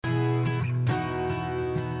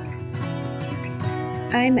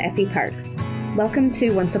I'm Effie Parks. Welcome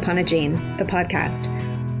to Once Upon a Gene, the podcast.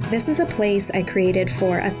 This is a place I created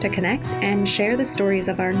for us to connect and share the stories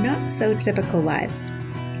of our not-so-typical lives.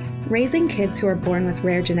 Raising kids who are born with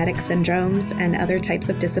rare genetic syndromes and other types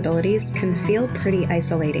of disabilities can feel pretty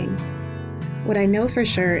isolating. What I know for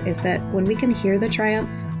sure is that when we can hear the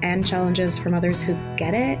triumphs and challenges from others who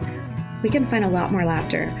get it, we can find a lot more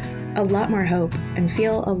laughter, a lot more hope, and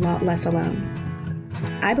feel a lot less alone.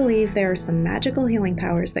 I believe there are some magical healing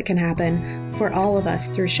powers that can happen for all of us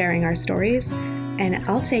through sharing our stories, and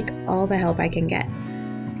I'll take all the help I can get.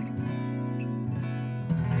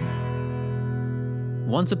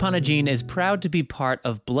 Once Upon a Gene is proud to be part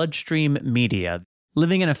of Bloodstream Media.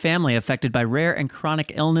 Living in a family affected by rare and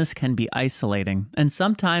chronic illness can be isolating, and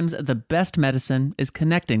sometimes the best medicine is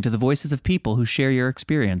connecting to the voices of people who share your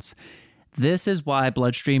experience. This is why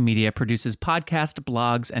Bloodstream Media produces podcasts,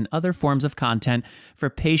 blogs, and other forms of content for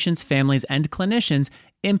patients, families, and clinicians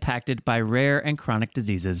impacted by rare and chronic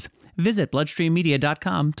diseases. Visit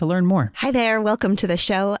bloodstreammedia.com to learn more. Hi there. Welcome to the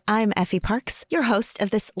show. I'm Effie Parks, your host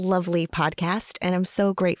of this lovely podcast, and I'm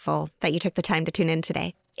so grateful that you took the time to tune in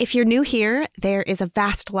today. If you're new here, there is a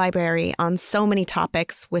vast library on so many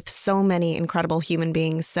topics with so many incredible human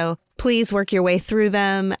beings. So please work your way through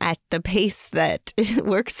them at the pace that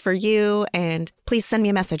works for you. And please send me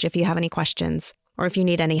a message if you have any questions or if you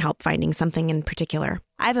need any help finding something in particular.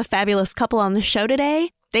 I have a fabulous couple on the show today.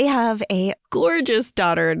 They have a gorgeous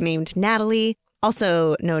daughter named Natalie,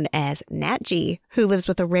 also known as Nat G, who lives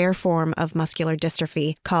with a rare form of muscular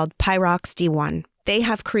dystrophy called PYROXD-1. They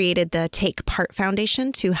have created the Take Part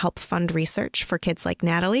Foundation to help fund research for kids like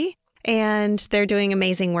Natalie, and they're doing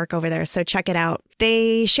amazing work over there, so check it out.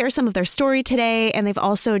 They share some of their story today, and they've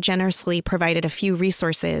also generously provided a few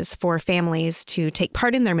resources for families to take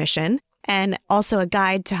part in their mission, and also a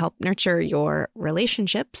guide to help nurture your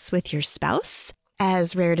relationships with your spouse.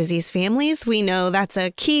 As rare disease families, we know that's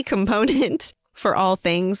a key component for all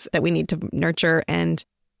things that we need to nurture, and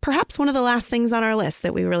perhaps one of the last things on our list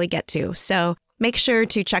that we really get to. So make sure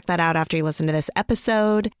to check that out after you listen to this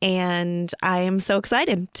episode. And I am so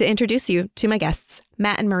excited to introduce you to my guests,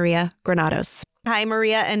 Matt and Maria Granados. Hi,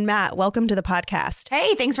 Maria and Matt. Welcome to the podcast.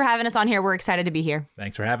 Hey, thanks for having us on here. We're excited to be here.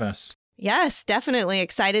 Thanks for having us. Yes, definitely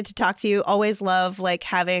excited to talk to you. Always love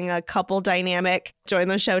having a couple dynamic join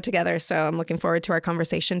the show together. So I'm looking forward to our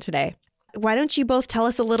conversation today. Why don't you both tell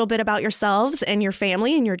us a little bit about yourselves and your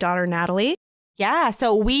family and your daughter, Natalie? Yeah,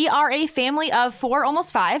 so we are a family of 4,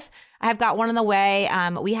 almost 5. I have got one on the way.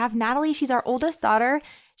 We have Natalie. She's our oldest daughter.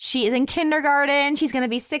 She is in kindergarten. She's going to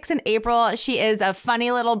be 6 in April. She is a funny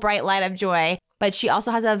little bright light of joy, but she also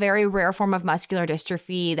has a very rare form of muscular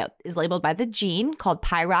dystrophy that is labeled by the gene called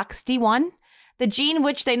PYROXD-1. The gene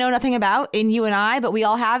which they know nothing about in you and I, but we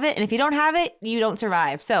all have it. And if you don't have it, you don't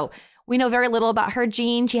survive. So we know very little about her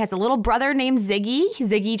gene. She has a little brother named Ziggy.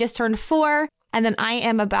 Ziggy just turned 4. And then I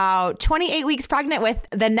am about 28 weeks pregnant with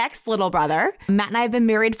the next little brother. Matt and I have been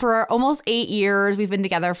married for almost 8 years. We've been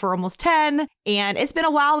together for almost 10. And it's been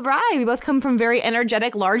a wild ride. We both come from very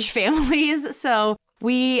energetic, large families. So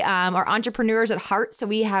we are entrepreneurs at heart. So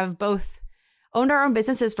we have both owned our own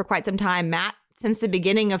businesses for quite some time. Matt, since the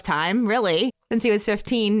beginning of time, really, since he was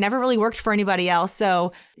 15, never really worked for anybody else.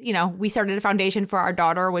 So, we started a foundation for our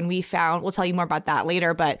daughter when we found, we'll tell you more about that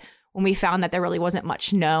later, but when we found that there really wasn't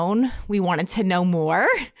much known, we wanted to know more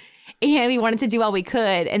and we wanted to do all we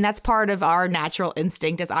could. And that's part of our natural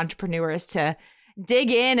instinct as entrepreneurs to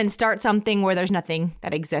dig in and start something where there's nothing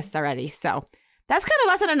that exists already. So that's kind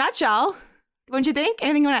of us in a nutshell. Don't you think?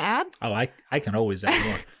 Anything you want to add? Oh, I can always add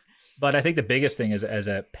more. But I think the biggest thing is as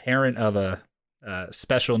a parent of a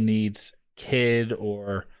special needs kid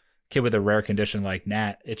or kid with a rare condition like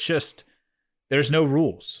Nat, it's just, there's no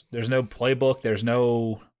rules. There's no playbook. There's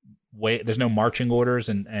no marching orders,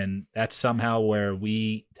 and that's somehow where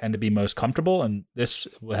we tend to be most comfortable, and this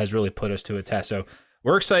has really put us to a test. So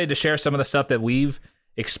we're excited to share some of the stuff that we've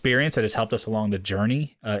experienced that has helped us along the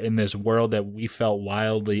journey in this world that we felt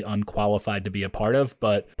wildly unqualified to be a part of,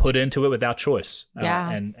 but put into it without choice.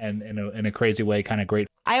 And in a crazy way, kind of great.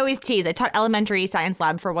 I always tease. I taught elementary science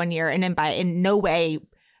lab for 1 year, and in no way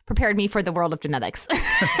prepared me for the world of genetics.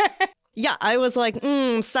 Yeah, I was like,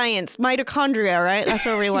 science, mitochondria, right? That's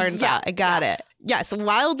where we learned that. I got it. Yes,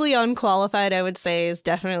 wildly unqualified, I would say, is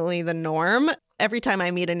definitely the norm. Every time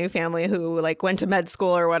I meet a new family who went to med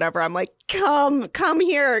school or whatever, I'm like, come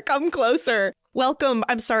here, come closer. Welcome.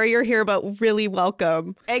 I'm sorry you're here, but really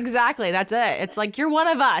welcome. Exactly. That's it. It's like, you're one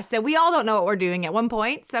of us. And we all don't know what we're doing at one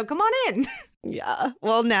point. So come on in. Yeah.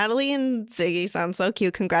 Well, Natalie and Ziggy sound so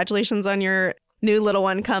cute. Congratulations on your new little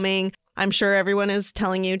one coming. I'm sure everyone is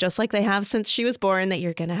telling you, just like they have since she was born, that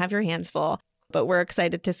you're going to have your hands full. but we're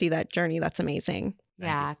excited to see that journey. That's amazing.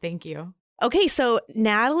 Yeah, thank you. Okay, so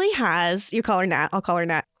Natalie has, you call her Nat, I'll call her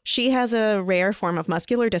Nat. She has a rare form of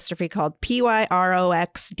muscular dystrophy called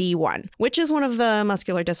PYROXD-1, which is one of the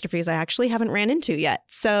muscular dystrophies I actually haven't ran into yet.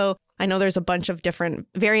 So I know there's a bunch of different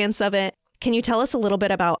variants of it. Can you tell us a little bit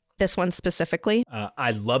about this one specifically?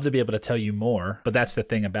 I'd love to be able to tell you more, but that's the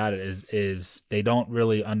thing about it is they don't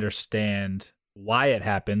really understand why it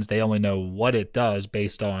happens. They only know what it does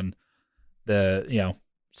based on the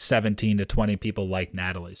 17 to 20 people like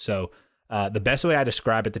Natalie. So the best way I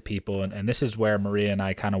describe it to people, and this is where Maria and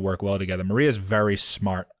I kind of work well together. Maria is very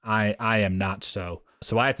smart. I am not so.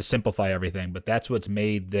 So I have to simplify everything, but that's what's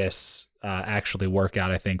made this actually work out,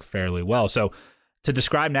 I think, fairly well. So to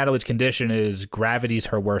describe Natalie's condition is gravity's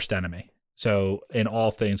her worst enemy. So in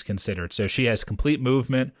all things considered. So she has complete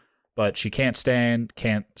movement, but she can't stand,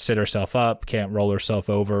 can't sit herself up, can't roll herself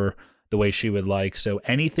over the way she would like. So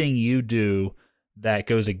anything you do that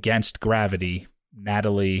goes against gravity,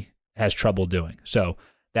 Natalie has trouble doing. So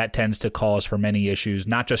that tends to cause for many issues,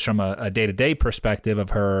 not just from a day-to-day perspective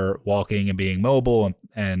of her walking and being mobile.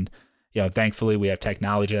 And thankfully we have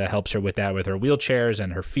technology that helps her with that, with her wheelchairs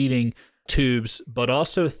and her feeding tubes, but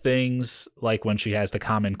also things like when she has the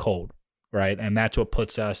common cold, right? And that's what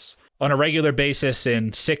puts us on a regular basis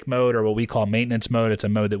in sick mode, or what we call maintenance mode. It's a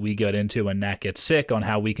mode that we get into when Nat gets sick, on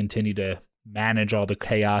how we continue to manage all the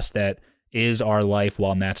chaos that is our life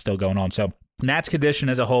while Nat's still going on. So Nat's condition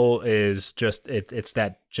as a whole is just, it's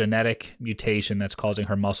that genetic mutation that's causing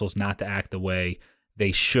her muscles not to act the way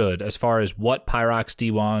they should. As far as what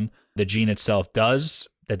PYROXD-1, the gene itself, does,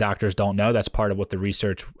 the doctors don't know. That's part of what the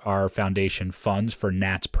research our foundation funds for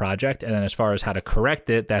Nat's project. And then as far as how to correct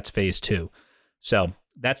it, that's phase 2. So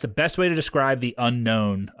that's the best way to describe the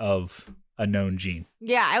unknown of a known gene.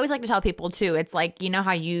 Yeah, I always like to tell people too, it's like, you know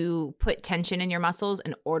how you put tension in your muscles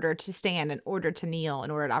in order to stand, in order to kneel,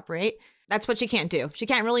 in order to operate? That's what she can't do. She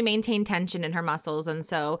can't really maintain tension in her muscles. And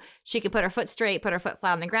so she can put her foot straight, put her foot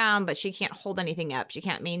flat on the ground, but she can't hold anything up. She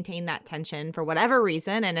can't maintain that tension for whatever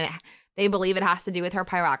reason. And they believe it has to do with her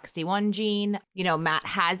PYROXD-1 gene. Matt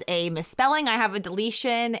has a misspelling. I have a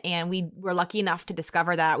deletion, and we were lucky enough to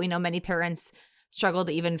discover that. We know many parents struggle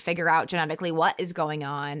to even figure out genetically what is going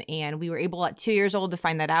on. And we were able at 2 years old to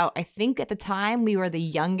find that out. I think at the time we were the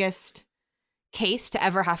youngest case to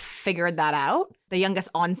ever have figured that out, the youngest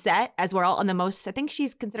onset as well, and I think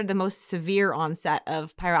she's considered the most severe onset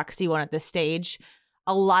of PYROXD-1 at this stage.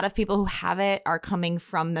 A lot of people who have it are coming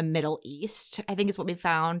from the Middle East, I think is what we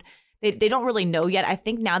found. They don't really know yet. I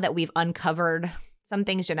think now that we've uncovered some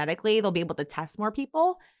things genetically, they'll be able to test more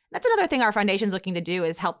people. That's another thing our foundation's looking to do,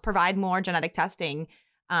 is help provide more genetic testing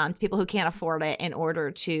to people who can't afford it, in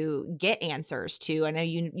order to get answers to. I know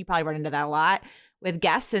you probably run into that a lot with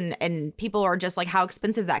guests, and people are just like, how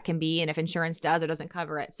expensive that can be, and if insurance does or doesn't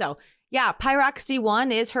cover it. So yeah,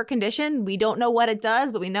 PYROXD-1 is her condition. We don't know what it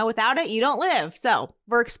does, but we know without it, you don't live. So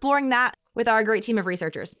we're exploring that with our great team of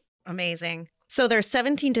researchers. Amazing. So there's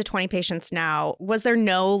 17 to 20 patients now. Was there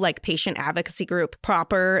no patient advocacy group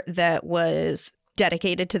proper that was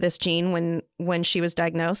dedicated to this gene when she was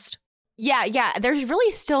diagnosed? Yeah. There's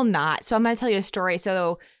really still not. So I'm going to tell you a story.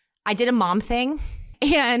 So I did a mom thing.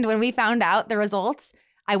 And when we found out the results,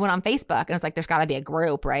 I went on Facebook and I was like, there's got to be a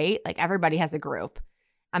group, right? Like everybody has a group.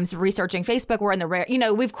 I'm researching Facebook. We're in the rare,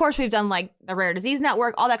 we've done the Rare Disease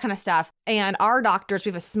Network, all that kind of stuff. And our doctors, we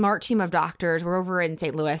have a smart team of doctors. We're over in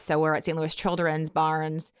St. Louis. So we're at St. Louis Children's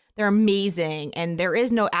Barnes. They're amazing. And there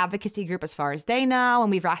is no advocacy group as far as they know. And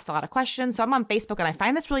we've asked a lot of questions. So I'm on Facebook and I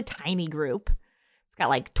find this really tiny group. It's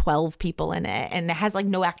got 12 people in it, and it has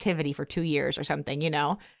no activity for 2 years or something,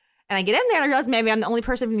 And I get in there and I realize maybe I'm the only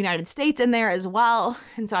person from the United States in there as well.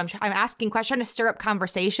 And so I'm asking questions, trying to stir up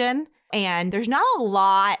conversation. And there's not a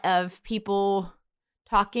lot of people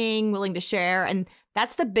talking, willing to share. And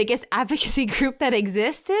that's the biggest advocacy group that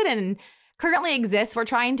existed and currently exists. We're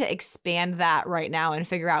trying to expand that right now and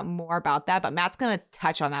figure out more about that. But Matt's going to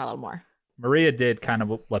touch on that a little more. Maria did kind of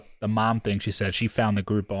what the mom thing she said. She found the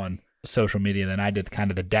group on social media. Then I did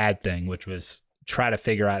kind of the dad thing, which was try to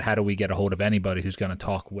figure out how do we get a hold of anybody who's going to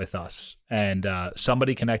talk with us. And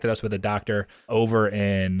somebody connected us with a doctor over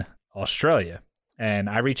in Australia. And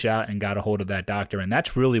I reached out and got a hold of that doctor. And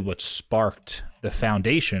that's really what sparked the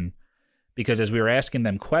foundation, because as we were asking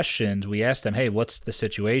them questions, we asked them, hey, what's the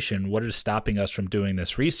situation? What is stopping us from doing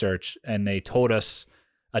this research? And they told us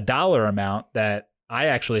a dollar amount that I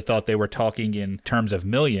actually thought they were talking in terms of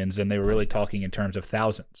millions, and they were really talking in terms of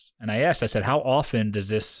thousands. And I said, how often does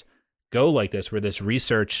this go like this, where this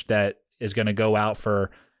research that is going to go out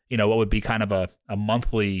for, what would be kind of a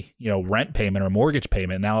monthly, rent payment or mortgage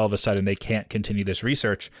payment, now all of a sudden they can't continue this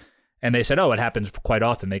research? And they said, oh, it happens quite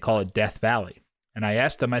often. They call it Death Valley. And I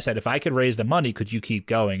asked them, I said, if I could raise the money, could you keep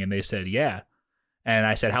going? And they said, yeah. And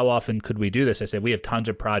I said, how often could we do this? I said, we have tons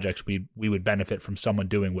of projects. We would benefit from someone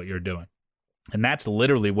doing what you're doing. And that's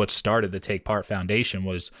literally what started the Take Part Foundation.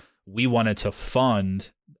 Was we wanted to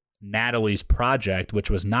fund Natalie's project,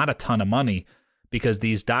 which was not a ton of money, because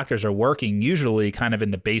these doctors are working usually kind of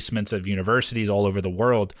in the basements of universities all over the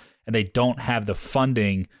world, and they don't have the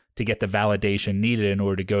funding to get the validation needed in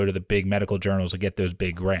order to go to the big medical journals and get those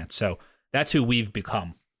big grants. So that's who we've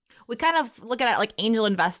become. We kind of look at it like angel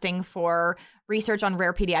investing for research on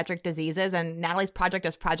rare pediatric diseases. And Natalie's project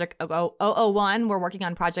is Project 001. We're working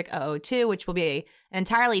on Project 002, which will be an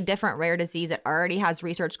entirely different rare disease that already has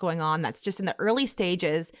research going on that's just in the early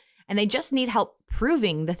stages. And they just need help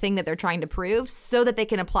proving the thing that they're trying to prove so that they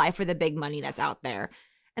can apply for the big money that's out there.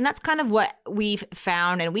 And that's kind of what we've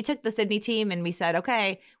found. And we took the Sydney team and we said,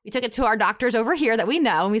 okay, we took it to our doctors over here that we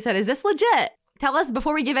know. And we said, is this legit? Tell us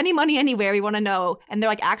before we give any money anywhere. We want to know. And they're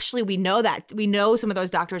like, actually, we know that. We know some of those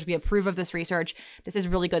doctors. We approve of this research. This is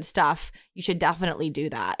really good stuff. You should definitely do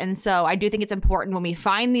that. And so I do think it's important when we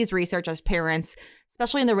find these research as parents,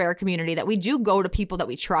 especially in the rare community, that we do go to people that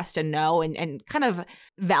we trust and know and kind of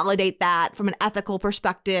validate that from an ethical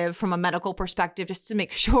perspective, from a medical perspective, just to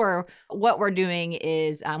make sure what we're doing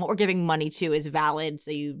is, what we're giving money to is valid so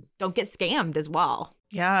you don't get scammed as well.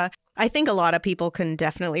 Yeah. I think a lot of people can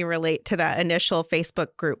definitely relate to that initial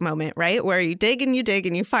Facebook group moment, right? Where you dig and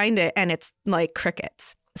you find it and it's like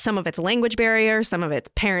crickets. Some of it's language barrier, some of it's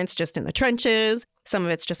parents just in the trenches, some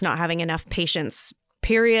of it's just not having enough patience,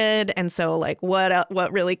 period. And so like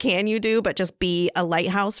what really can you do but just be a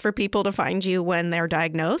lighthouse for people to find you when they're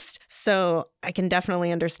diagnosed? So I can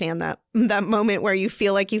definitely understand that moment where you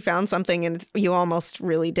feel like you found something and you almost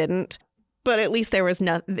really didn't. But at least it was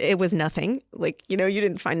nothing. Like, you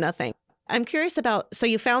didn't find nothing. I'm curious about, so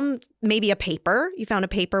you found maybe a paper. You found a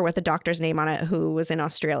paper with a doctor's name on it who was in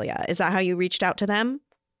Australia. Is that how you reached out to them?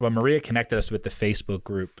 When Maria connected us with the Facebook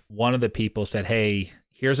group, one of the people said, hey,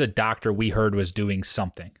 here's a doctor we heard was doing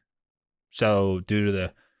something. So due to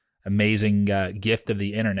the amazing gift of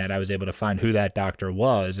the internet, I was able to find who that doctor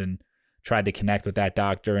was and tried to connect with that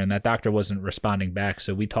doctor. And that doctor wasn't responding back.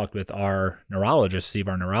 So we talked with our neurologist, Steve,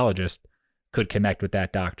 our neurologist, could connect with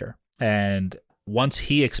that doctor. And once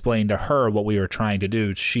he explained to her what we were trying to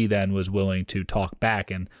do, she then was willing to talk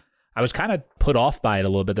back. And I was kind of put off by it a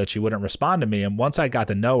little bit that she wouldn't respond to me. And once I got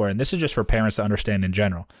to know her, and this is just for parents to understand in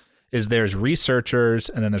general, is there's researchers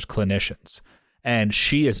and then there's clinicians. And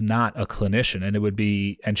she is not a clinician.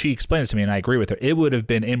 And she explained this to me, and I agree with her. It would have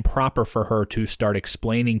been improper for her to start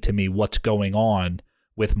explaining to me what's going on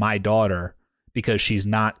with my daughter because she's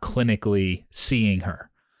not clinically seeing her.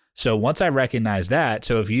 So once I recognized that,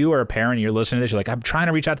 so if you are a parent, you're listening to this, you're like, I'm trying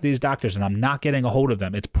to reach out to these doctors and I'm not getting a hold of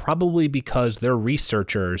them. It's probably because they're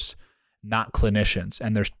researchers, not clinicians.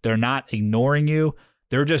 And they're not ignoring you.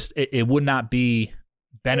 They're just, it would not be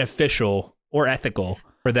beneficial or ethical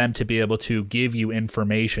for them to be able to give you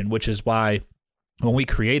information, which is why when we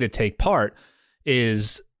created Take Part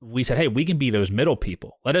is we said, hey, we can be those middle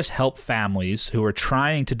people. Let us help families who are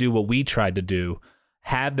trying to do what we tried to do,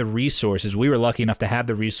 have the resources. We were lucky enough to have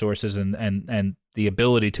the resources and the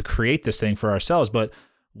ability to create this thing for ourselves, but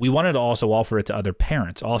we wanted to also offer it to other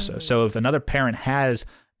parents also. Mm-hmm. So if another parent has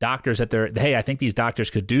doctors that hey, I think these doctors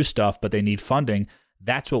could do stuff, but they need funding,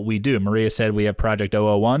 that's what we do. Maria said we have Project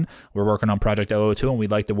 001. We're working on Project 002, and we'd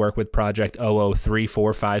like to work with Project 003,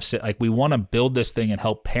 4, 5, 6. Like, we want to build this thing and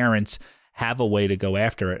help parents have a way to go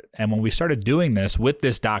after it. And when we started doing this with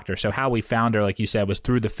this doctor, so how we found her, like you said, was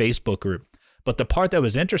through the Facebook group. But the part that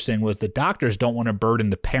was interesting was the doctors don't want to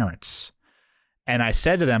burden the parents. And I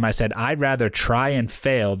said to them, I'd rather try and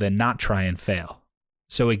fail than not try and fail.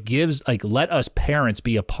 So it gives, like, let us parents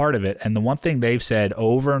be a part of it. And the one thing they've said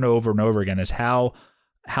over and over and over again is how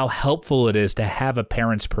helpful it is to have a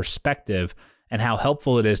parent's perspective and how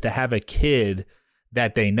helpful it is to have a kid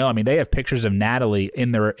that they know. I mean, they have pictures of Natalie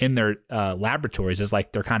in their laboratories as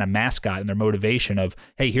like their kind of mascot and their motivation of,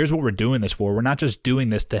 hey, here's what we're doing this for. We're not just doing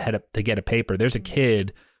this to get a paper. There's a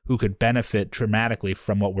kid who could benefit dramatically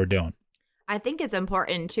from what we're doing. I think it's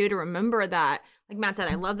important too to remember that, like Matt said,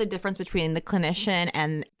 I love the difference between the clinician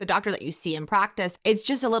and the doctor that you see in practice. It's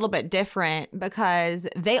just a little bit different because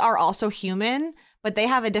they are also human, but they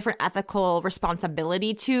have a different ethical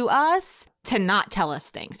responsibility to us to not tell us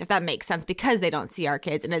things, if that makes sense, because they don't see our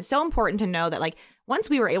kids. And it's so important to know that, like, once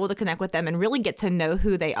we were able to connect with them and really get to know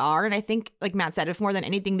who they are, and I think, like Matt said, if more than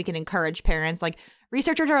anything, we can encourage parents, like,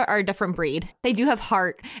 researchers are a different breed. They do have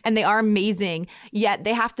heart and they are amazing, yet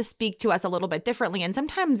they have to speak to us a little bit differently. And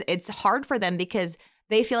sometimes it's hard for them because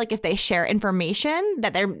they feel like if they share information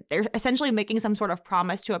that they're essentially making some sort of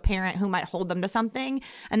promise to a parent who might hold them to something,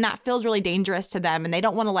 and that feels really dangerous to them, and they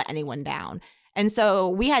don't want to let anyone down. And so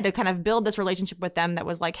we had to kind of build this relationship with them that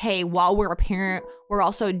was like, hey, while we're a parent, we're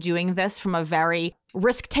also doing this from a very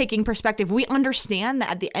risk-taking perspective. We understand that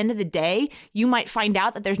at the end of the day, you might find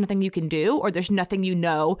out that there's nothing you can do or there's nothing you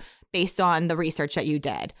know based on the research that you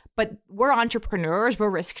did. But we're entrepreneurs, we're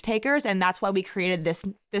risk takers, and that's why we created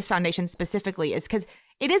this foundation specifically, is because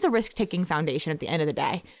it is a risk-taking foundation at the end of the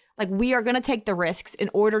day. Like, we are going to take the risks in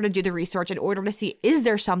order to do the research, in order to see, is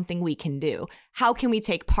there something we can do? How can we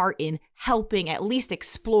take part in helping at least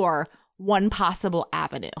explore one possible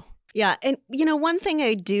avenue? Yeah. And, one thing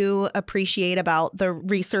I do appreciate about the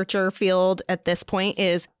researcher field at this point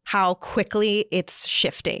is how quickly it's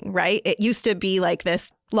shifting, right? It used to be like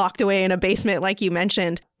this locked away in a basement, like you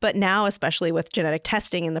mentioned. But now, especially with genetic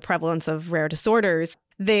testing and the prevalence of rare disorders,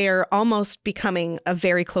 they're almost becoming a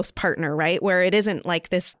very close partner, right? Where it isn't like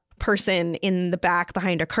this person in the back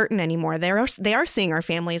behind a curtain anymore. They are seeing our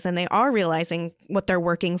families, and they are realizing what they're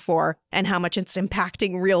working for and how much it's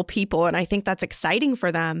impacting real people. And I think that's exciting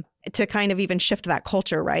for them to kind of even shift that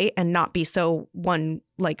culture, right? And not be so one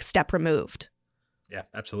step removed. Yeah,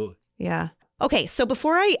 absolutely. Yeah. Okay, so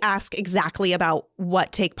before I ask exactly about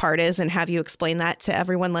what Take Part is and have you explain that to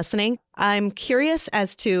everyone listening, I'm curious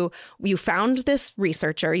as to, you found this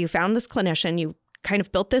researcher, you found this clinician, you kind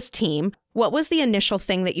of built this team. What was the initial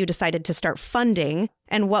thing that you decided to start funding?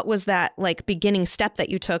 And what was that beginning step that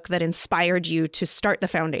you took that inspired you to start the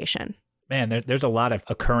foundation? Man, there's a lot of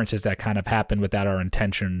occurrences that kind of happened without our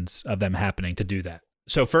intentions of them happening to do that.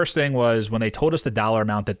 So first thing was when they told us the dollar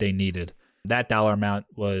amount that they needed, that dollar amount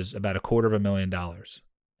was about $250,000.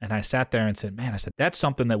 And I sat there and said, man, that's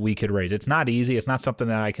something that we could raise. It's not easy. It's not something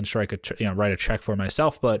that I can write a check for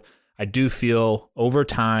myself, but I do feel over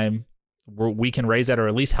time we can raise that or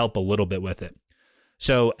at least help a little bit with it.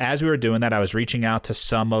 So as we were doing that, I was reaching out to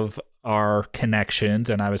some of our connections,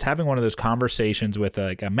 and I was having one of those conversations with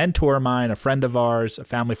a mentor of mine, a friend of ours, a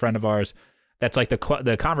family friend of ours. That's like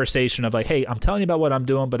the conversation of hey, I'm telling you about what I'm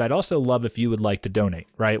doing, but I'd also love if you would like to donate,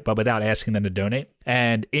 right? But without asking them to donate.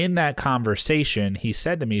 And in that conversation, he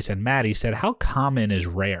said to me, Matt, how common is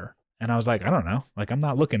rare? And I was like, I don't know.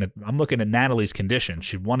 I'm looking at Natalie's condition.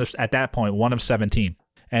 She's at that point, one of 17.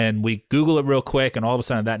 And we Google it real quick, and all of a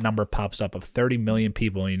sudden that number pops up of 30 million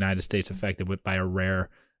people in the United States affected by a rare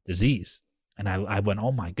disease. And I went,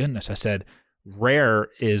 oh my goodness. I said, rare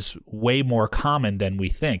is way more common than we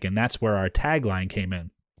think. And that's where our tagline came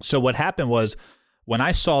in. So what happened was when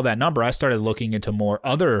I saw that number, I started looking into more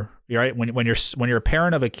other, right? When you're a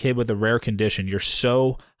parent of a kid with a rare condition, you're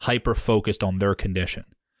so hyper focused on their condition.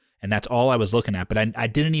 And that's all I was looking at. But I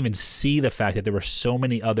didn't even see the fact that there were so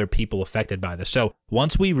many other people affected by this. So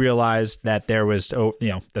once we realized that there was,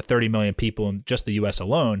 the 30 million people in just the US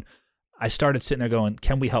alone, I started sitting there going,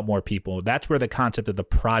 can we help more people? That's where the concept of the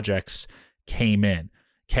projects came in.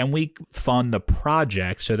 Can we fund the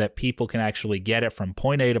project so that people can actually get it from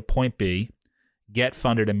point A to point B, get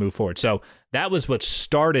funded, and move forward? So that was what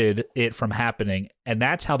started it from happening. And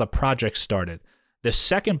that's how the project started. The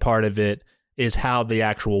second part of it is how the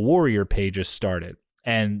actual Warrior pages started.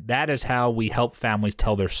 And that is how we help families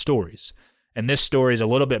tell their stories. And this story is a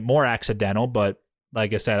little bit more accidental, but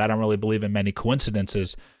like I said, I don't really believe in many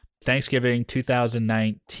coincidences. Thanksgiving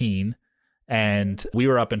 2019, and we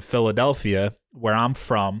were up in Philadelphia, where I'm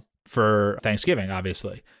from, for Thanksgiving,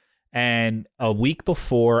 obviously. And a week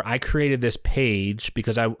before, I created this page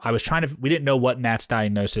because I was we didn't know what Nat's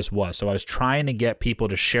diagnosis was. So I was trying to get people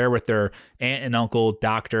to share with their aunt and uncle,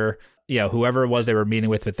 doctor, whoever it was they were meeting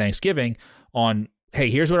with at Thanksgiving on, hey,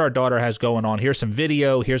 here's what our daughter has going on. Here's some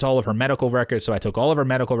video. Here's all of her medical records. So I took all of her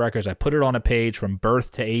medical records. I put it on a page from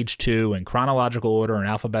birth to age 2 in chronological order and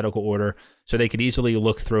alphabetical order so they could easily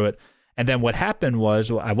look through it. And then what happened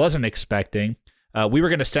was, I wasn't expecting, we were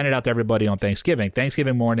going to send it out to everybody on Thanksgiving.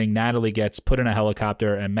 Thanksgiving morning, Natalie gets put in a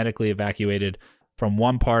helicopter and medically evacuated from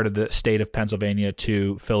one part of the state of Pennsylvania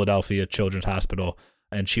to Philadelphia Children's Hospital.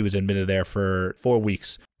 And she was admitted there for 4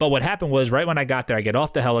 weeks. But what happened was right when I got there, I get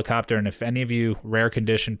off the helicopter. And if any of you rare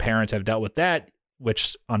condition parents have dealt with that,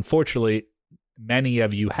 which unfortunately many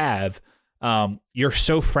of you have, you're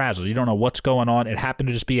so frazzled. You don't know what's going on. It happened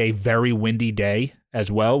to just be a very windy day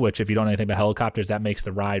as well, which if you don't know anything about helicopters, that makes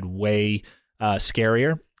the ride way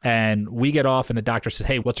scarier. And we get off and the doctor says,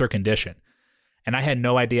 hey, what's her condition? And I had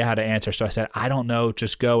no idea how to answer. So I said, I don't know,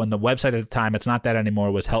 just go. And the website at the time, it's not that anymore,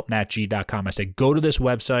 was helpnatg.com. I said, go to this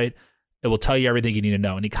website. It will tell you everything you need to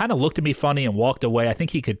know. And he kind of looked at me funny and walked away. I think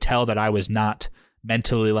he could tell that I was not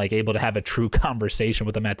mentally able to have a true conversation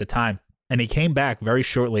with him at the time. And he came back very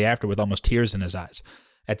shortly after with almost tears in his eyes.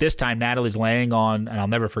 At this time, Natalie's laying on, and I'll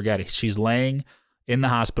never forget it, she's laying in the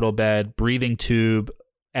hospital bed, breathing tube,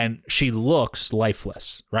 and she looks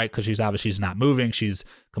lifeless, right? Because she's not moving. She's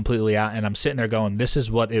completely out. And I'm sitting there going, this is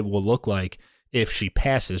what it will look like if she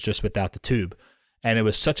passes just without the tube. And it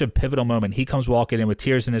was such a pivotal moment. He comes walking in with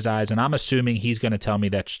tears in his eyes, and I'm assuming he's going to tell me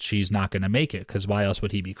that she's not going to make it, because why else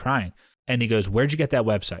would he be crying? And he goes, where'd you get that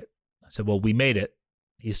website? I said, well, we made it.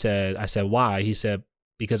 I said, why? He said,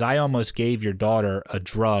 because I almost gave your daughter a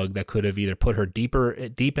drug that could have either put her deep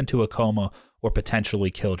into a coma or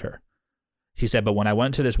potentially killed her. He said, but when I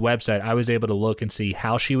went to this website, I was able to look and see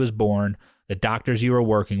how she was born, the doctors you were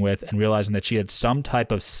working with, and realizing that she had some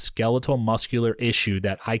type of skeletal muscular issue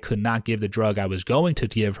that I could not give the drug I was going to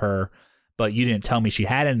give her, but you didn't tell me she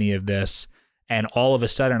had any of this. And all of a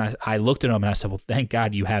sudden, I looked at him and I said, well, thank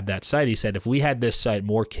God you have that site. He said, if we had this site,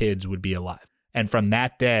 more kids would be alive. And from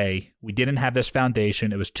that day, we didn't have this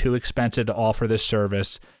foundation. It was too expensive to offer this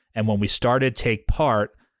service. And when we started Take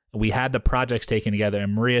Part, we had the projects taken together,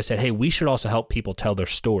 and Maria said, hey, we should also help people tell their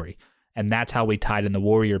story. And that's how we tied in the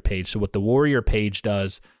Warrior page. So what the Warrior page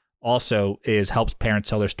does also is helps parents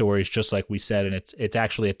tell their stories, just like we said. And it's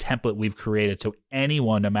actually a template we've created. So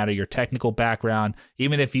anyone, no matter your technical background,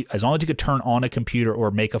 even if as long as you could turn on a computer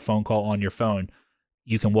or make a phone call on your phone,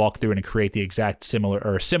 you can walk through and create the exact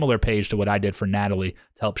similar page to what I did for Natalie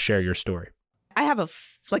to help share your story. I have a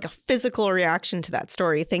physical reaction to that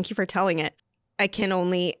story. Thank you for telling it. I can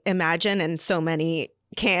only imagine, and so many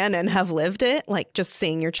can and have lived it, like just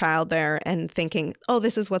seeing your child there and thinking, oh,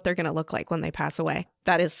 this is what they're going to look like when they pass away.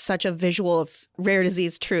 That is such a visual of rare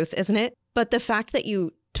disease truth, isn't it? But the fact that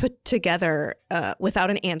you put together without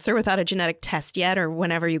an answer, without a genetic test yet, or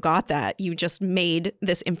whenever you got that, you just made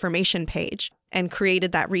this information page and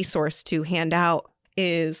created that resource to hand out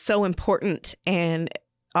is so important, and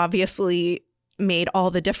obviously made all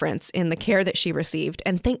the difference in the care that she received.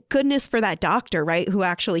 And thank goodness for that doctor, right, who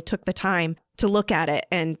actually took the time to look at it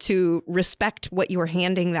and to respect what you were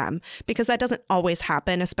handing them, because that doesn't always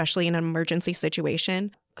happen, especially in an emergency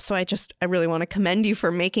situation. So I really want to commend you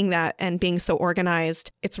for making that and being so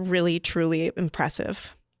organized. It's really, truly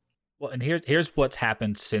impressive. Well, and here's what's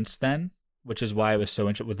happened since then, which is why I was so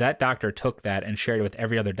interested. That doctor took that and shared it with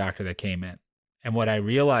every other doctor that came in. And what I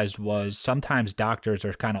realized was sometimes doctors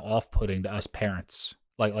are kind of off-putting to us parents,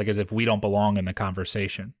 like as if we don't belong in the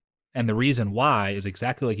conversation. And the reason why is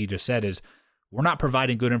exactly like you just said, is we're not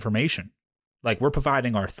providing good information. Like, we're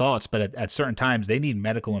providing our thoughts, but at certain times they need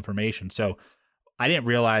medical information. So I didn't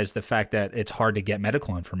realize the fact that it's hard to get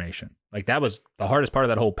medical information. Like, that was the hardest part of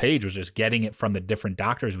that whole page, was just getting it from the different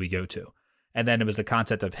doctors we go to. And then it was the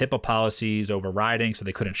concept of HIPAA policies overriding, so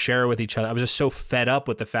they couldn't share with each other. I was just so fed up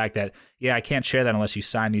with the fact that, yeah, I can't share that unless you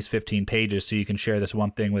sign these 15 pages so you can share this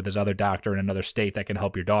one thing with this other doctor in another state that can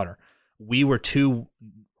help your daughter. We were too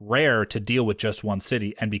rare to deal with just one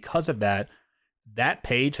city. And because of that, that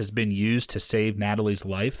page has been used to save Natalie's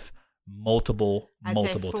life multiple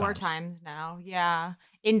four times now. Yeah.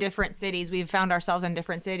 In different cities. We've found ourselves in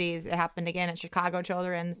different cities. It happened again at Chicago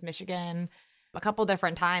Children's, Michigan, a couple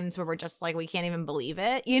different times where we're just like, we can't even believe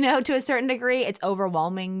it, to a certain degree. It's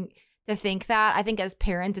overwhelming to think that. I think as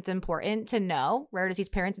parents, it's important to know, rare disease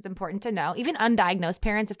parents, it's important to know, even undiagnosed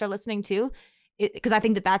parents, if they're listening too, because I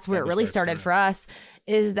think that's where it really started for us,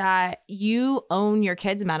 is that you own your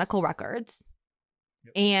kids' medical records.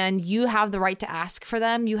 Yep. And you have the right to ask for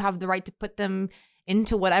them. You have the right to put them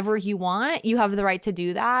into whatever you want. You have the right to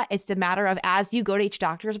do that. It's a matter of, as you go to each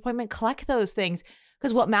doctor's appointment, collect those things.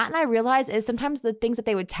 Because what Matt and I realize is sometimes the things that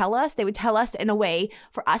they would tell us in a way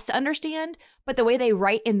for us to understand, but the way they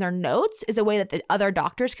write in their notes is a way that the other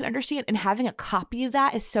doctors can understand. And having a copy of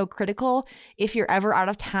that is so critical if you're ever out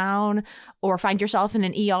of town or find yourself in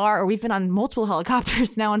an ER, or we've been on multiple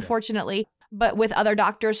helicopters now, unfortunately, but with other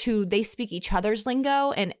doctors who they speak each other's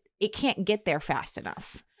lingo and it can't get there fast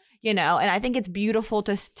enough, and I think it's beautiful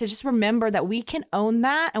to just remember that we can own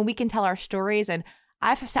that and we can tell our stories. And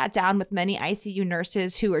I've sat down with many ICU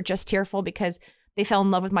nurses who are just tearful because they fell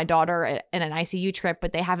in love with my daughter in an ICU trip,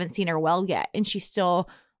 but they haven't seen her well yet. And she's still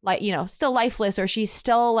still lifeless, or she's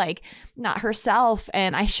still like not herself.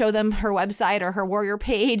 And I show them her website or her Warrior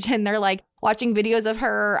page, and they're like watching videos of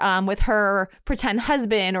her with her pretend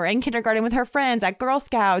husband, or in kindergarten with her friends at Girl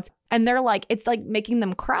Scouts. And they're like, it's like making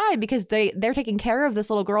them cry because they're taking care of this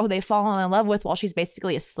little girl who they've fallen in love with while she's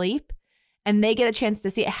basically asleep. And they get a chance to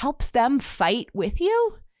see it. Helps them fight with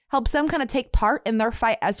you, helps them kind of take part in their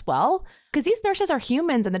fight as well. Because these nurses are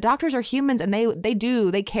humans and the doctors are humans, and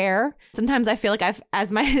they care. Sometimes I feel like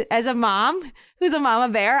as a mom who's a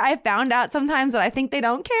mama bear, I found out sometimes that I think they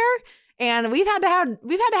don't care. And we've had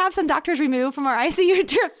to have some doctors removed from our ICU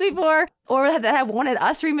trips before, or that have wanted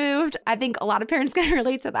us removed. I think a lot of parents can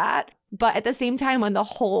relate to that. But at the same time, on the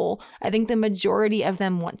whole, I think the majority of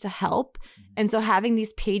them want to help. And so having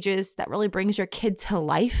these pages that really brings your kid to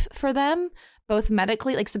life for them, both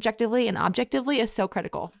medically, like subjectively and objectively, is so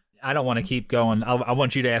critical. I don't want to keep going. I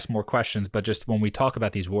want you to ask more questions, but just when we talk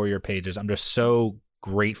about these warrior pages, I'm just so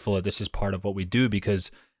grateful that this is part of what we do,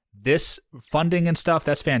 because this funding and stuff,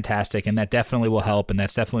 that's fantastic. And that definitely will help. And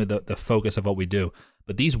that's definitely the focus of what we do.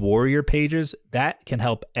 But these warrior pages, that can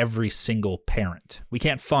help every single parent. We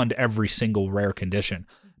can't fund every single rare condition,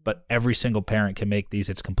 but every single parent can make these.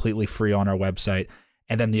 It's completely free on our website.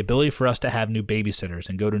 And then the ability for us to have new babysitters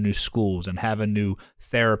and go to new schools and have a new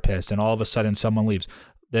therapist, and all of a sudden someone leaves.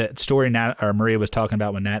 The story Maria was talking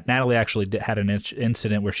about when Natalie actually had an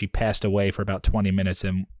incident where she passed away for about 20 minutes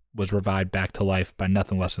and was revived back to life by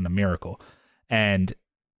nothing less than a miracle. And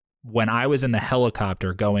when I was in the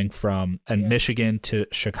helicopter going from Michigan to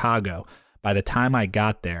Chicago, by the time I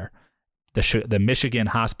got there, the Michigan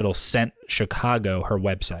hospital sent Chicago her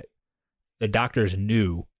website. The doctors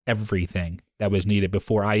knew everything that was needed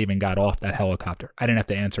before I even got off that helicopter. I didn't have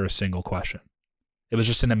to answer a single question. It was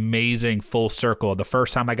just an amazing full circle. The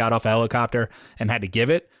first time I got off a helicopter and had to give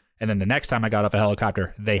it, and then the next time I got off a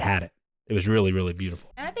helicopter, they had it. It was really, really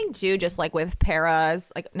beautiful. And I think too, just like with paras,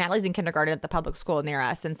 like Natalie's in kindergarten at the public school near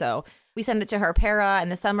us. And so we send it to her para in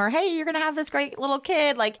the summer. Hey, you're going to have this great little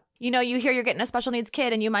kid. Like, you hear you're getting a special needs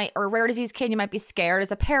kid and or a rare disease kid, you might be scared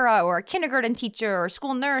as a para or a kindergarten teacher or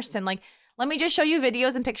school nurse. And like, let me just show you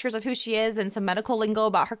videos and pictures of who she is and some medical lingo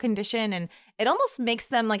about her condition. And it almost makes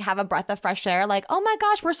them like have a breath of fresh air. Like, oh my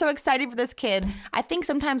gosh, we're so excited for this kid. I think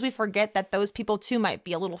sometimes we forget that those people too might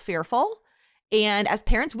be a little fearful. And as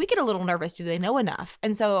parents, we get a little nervous. Do they know enough?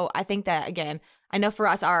 And so I think that, again, I know for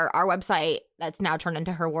us, our website that's now turned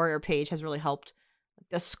into her warrior page has really helped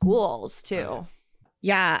the schools too.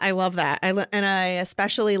 Yeah, I love that. And I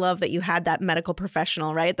especially love that you had that medical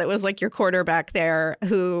professional, right? That was like your quarterback there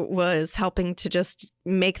who was helping to just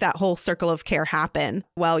make that whole circle of care happen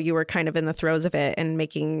while you were kind of in the throes of it and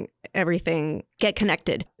making everything get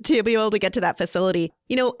connected to be able to get to that facility.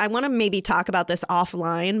 I want to maybe talk about this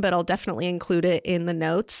offline, but I'll definitely include it in the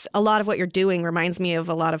notes. A lot of what you're doing reminds me of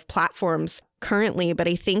a lot of platforms currently, but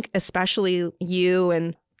I think especially you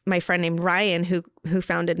and my friend named Ryan, who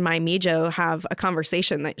founded My Mijo, have a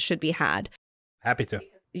conversation that should be had. Happy to.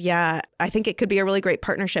 Yeah, I think it could be a really great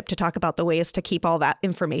partnership to talk about the ways to keep all that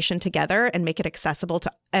information together and make it accessible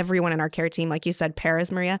to everyone in our care team. Like you said,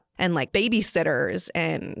 paras, Maria, and like babysitters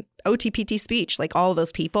and OTPT speech, like all of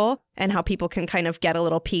those people, and how people can kind of get a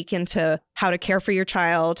little peek into how to care for your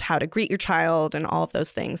child, how to greet your child, and all of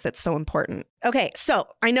those things. That's so important. Okay, so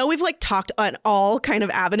I know we've like talked on all kind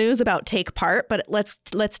of avenues about Take Part, but let's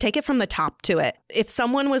take it from the top to it. If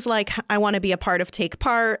someone was like, I want to be a part of Take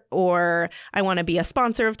Part, or I want to be a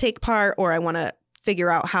sponsor of Take Part, or I want to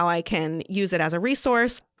figure out how I can use it as a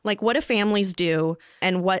resource, like what do families do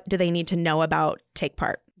and what do they need to know about Take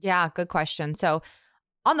Part? Yeah, good question. So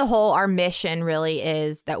on the whole, our mission really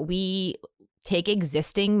is that we take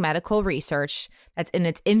existing medical research that's in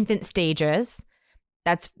its infant stages,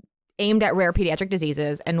 that's aimed at rare pediatric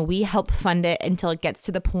diseases, and we help fund it until it gets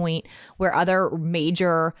to the point where other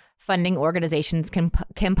major funding organizations can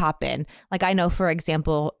pop in. Like I know, for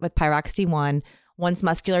example, with PYROXD-1, once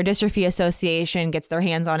Muscular Dystrophy Association gets their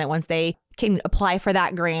hands on it, once they can apply for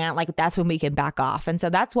that grant, like that's when we can back off. And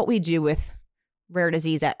so that's what we do with rare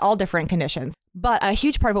disease at all different conditions. But a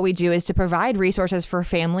huge part of what we do is to provide resources for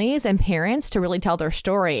families and parents to really tell their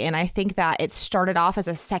story. And I think that it started off as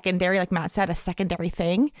a secondary, like Matt said, a secondary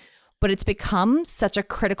thing, but it's become such a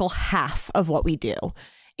critical half of what we do.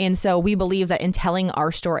 And so we believe that in telling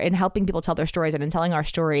our story and helping people tell their stories and in telling our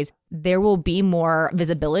stories, there will be more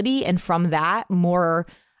visibility. And from that, more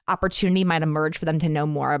opportunity might emerge for them to know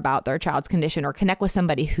more about their child's condition or connect with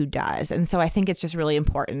somebody who does. And so I think it's just really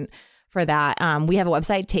important for that. We have a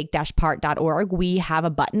website, take-part.org. We have a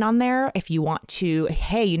button on there if you want to,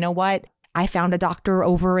 hey, you know what? I found a doctor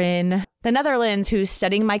over in the Netherlands who's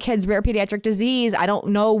studying my kid's rare pediatric disease. I don't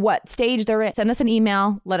know what stage they're in. Send us an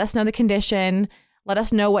email. Let us know the condition. Let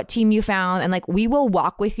us know what team you found. And like, we will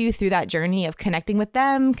walk with you through that journey of connecting with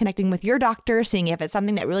them, connecting with your doctor, seeing if it's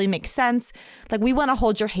something that really makes sense. Like, we want to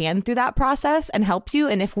hold your hand through that process and help you.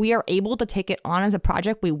 And if we are able to take it on as a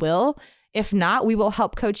project, we will. If not, we will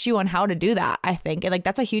help coach you on how to do that, I think. And like,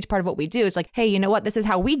 that's a huge part of what we do. It's like, hey, you know what? This is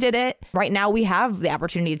how we did it. Right now, we have the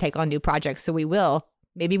opportunity to take on new projects. So we will.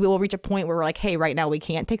 Maybe we will reach a point where we're like, hey, right now we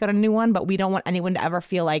can't take on a new one, but we don't want anyone to ever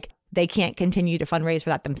feel like they can't continue to fundraise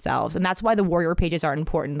for that themselves. And that's why the warrior pages are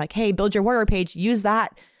important. Like, hey, build your warrior page. Use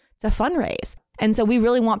that It's a fundraise. And so we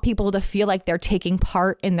really want people to feel like they're taking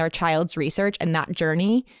part in their child's research and that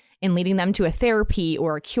journey and leading them to a therapy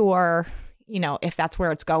or a cure, if that's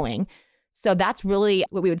where it's going. So that's really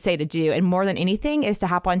what we would say to do. And more than anything is to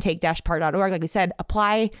hop on take-part.org. Like we said,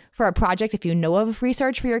 apply for a project if you know of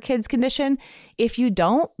research for your kid's condition. If you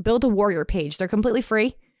don't, build a warrior page. They're completely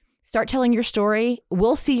free. Start telling your story.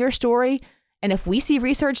 We'll see your story. And if we see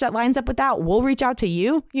research that lines up with that, we'll reach out to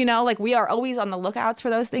you. We are always on the lookouts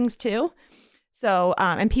for those things too. So,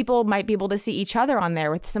 and people might be able to see each other on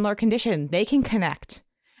there with a similar condition. They can connect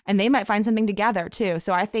and they might find something together too.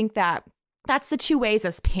 So I think that that's the two ways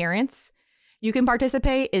as parents you can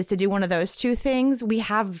participate, is to do one of those two things. We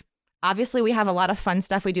have a lot of fun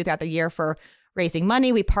stuff we do throughout the year for raising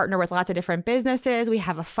money. We partner with lots of different businesses. We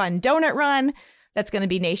have a fun donut run that's going to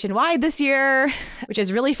be nationwide this year, which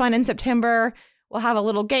is really fun in September. We'll have a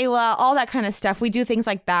little gala, all that kind of stuff. We do things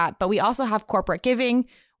like that, but we also have corporate giving.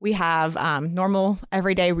 We have normal,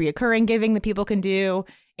 everyday, reoccurring giving that people can do,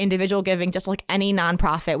 individual giving, just like any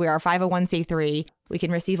nonprofit. We are a 501c3. We can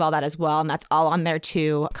receive all that as well, and that's all on there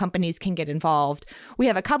too. Companies can get involved. We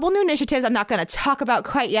have a couple new initiatives I'm not going to talk about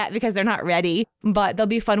quite yet because they're not ready, but there'll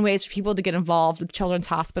be fun ways for people to get involved with children's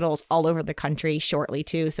hospitals all over the country shortly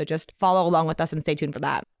too. So just follow along with us and stay tuned for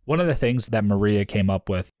that. One of the things that Maria came up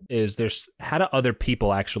with is how do other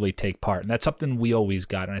people actually take part? And that's something we always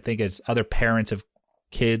got. And I think as other parents of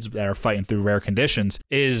kids that are fighting through rare conditions,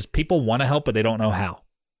 is people want to help, but they don't know how.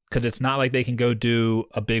 Because it's not like they can go do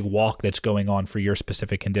a big walk that's going on for your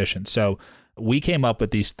specific condition. So we came up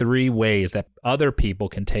with these 3 ways that other people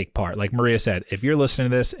can take part. Like Maria said, if you're listening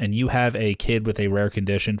to this and you have a kid with a rare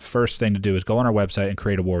condition, first thing to do is go on our website and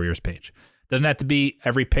create a Warriors page. Doesn't have to be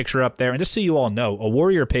every picture up there. And just so you all know, a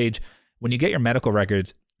Warrior page, when you get your medical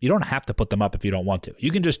records, you don't have to put them up if you don't want to.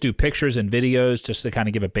 You can just do pictures and videos just to kind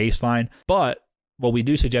of give a baseline. But what we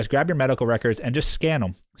do suggest, grab your medical records and just scan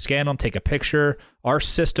them. Scan them, take a picture. Our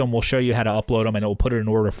system will show you how to upload them and it will put it in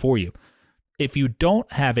order for you. If you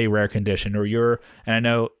don't have a rare condition and I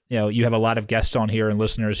know, you have a lot of guests on here and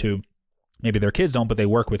listeners who maybe their kids don't, but they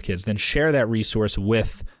work with kids, then share that resource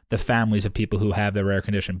with the families of people who have the rare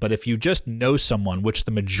condition. But if you just know someone, which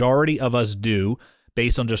the majority of us do,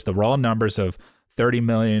 based on just the raw numbers of 30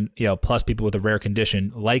 million, plus people with a rare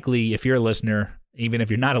condition, likely if you're a listener, even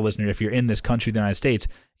if you're not a listener, if you're in this country, the United States,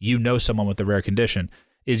 you know someone with a rare condition,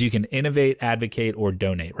 is you can innovate, advocate, or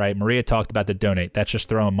donate, right? Maria talked about the donate. That's just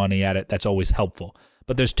throwing money at it. That's always helpful.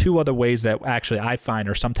 But there's 2 other ways that actually I find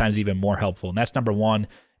are sometimes even more helpful. And that's number 1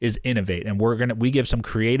 is innovate. And we give some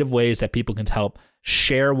creative ways that people can help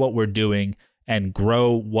share what we're doing and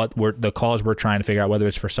grow the cause we're trying to figure out, whether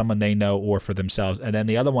it's for someone they know or for themselves. And then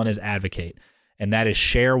the other one is advocate. And that is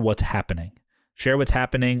share what's happening. Share what's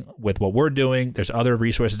happening with what we're doing. There's other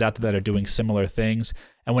resources out there that are doing similar things.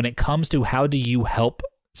 And when it comes to how do you help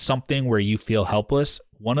something where you feel helpless,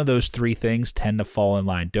 one of those 3 things tend to fall in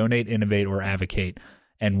line: donate, innovate, or advocate.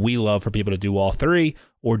 And we love for people to do all 3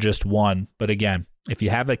 or just one. But again, if you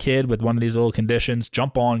have a kid with one of these little conditions,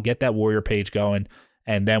 jump on, get that Warrior page going,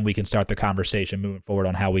 and then we can start the conversation moving forward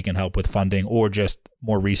on how we can help with funding or just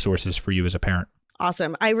more resources for you as a parent.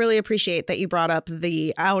 Awesome. I really appreciate that you brought up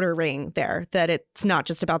the outer ring there, that it's not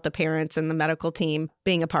just about the parents and the medical team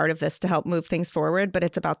being a part of this to help move things forward, but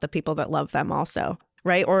it's about the people that love them also,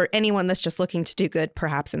 right? Or anyone that's just looking to do good,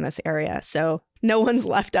 perhaps in this area. So no one's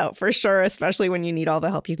left out for sure, especially when you need all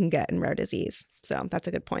the help you can get in rare disease. So that's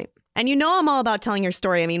a good point. And I'm all about telling your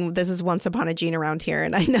story. I mean, this is Once Upon a Gene around here.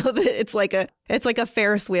 And I know that it's like a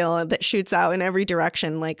Ferris wheel that shoots out in every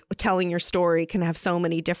direction. Like telling your story can have so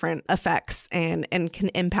many different effects and can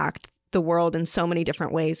impact the world in so many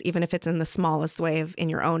different ways, even if it's in the smallest way in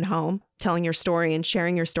your own home. Telling your story and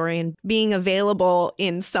sharing your story and being available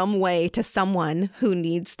in some way to someone who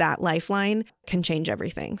needs that lifeline can change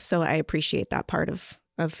everything. So I appreciate that part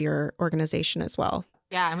of your organization as well.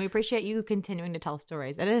 Yeah, and we appreciate you continuing to tell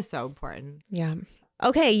stories. It is so important. Yeah.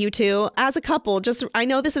 Okay, you two, as a couple, I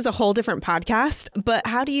know this is a whole different podcast, but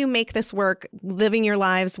how do you make this work, living your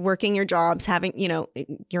lives, working your jobs, having,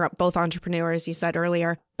 you're both entrepreneurs, you said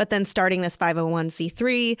earlier, but then starting this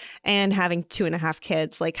 501c3 and having 2.5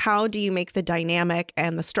 kids? Like, how do you make the dynamic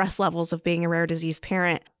and the stress levels of being a rare disease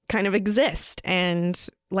parent kind of exist? And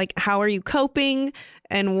like, how are you coping?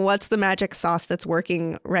 And what's the magic sauce that's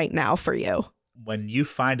working right now for you? When you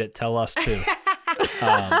find it, tell us too.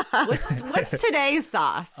 What's today's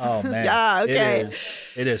sauce? Oh man, yeah, okay.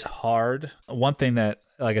 It is hard. One thing that,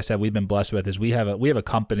 like I said, we've been blessed with is we have a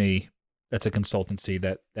company that's a consultancy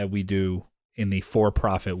that we do in the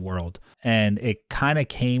for-profit world, and it kind of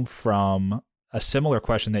came from a similar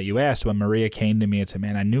question that you asked when Maria came to me and said,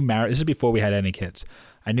 man, I knew marriage, this is before we had any kids.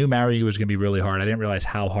 I knew marriage was going to be really hard. I didn't realize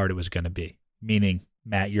how hard it was going to be. Meaning,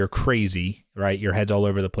 Matt, you're crazy, right? Your head's all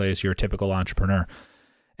over the place. You're a typical entrepreneur.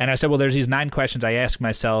 And I said, well, there's these 9 questions I asked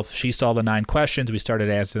myself. She saw the 9 questions. We started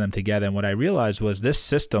answering them together. And what I realized was this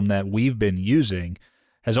system that we've been using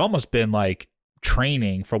has almost been like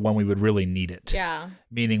training for when we would really need it. Yeah.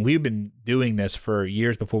 Meaning we've been doing this for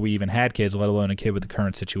years before we even had kids, let alone a kid with the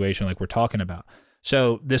current situation like we're talking about.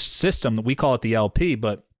 So this system, we call it the LP,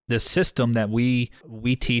 but this system that we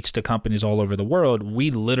teach to companies all over the world, we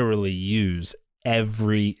literally use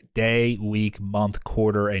every day, week, month,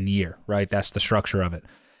 quarter, and year, right? That's the structure of it.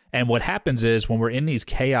 And what happens is when we're in these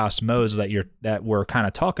chaos modes that we're kind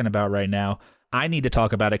of talking about right now, I need to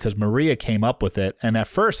talk about it because Maria came up with it. And at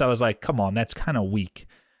first I was like, come on, that's kind of weak.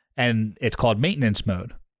 And it's called maintenance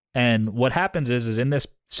mode. And what happens is in this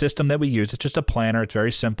system that we use, it's just a planner. It's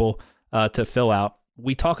very simple to fill out.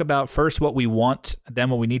 We talk about first what we want, then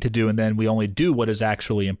what we need to do, and then we only do what is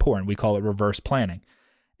actually important. We call it reverse planning.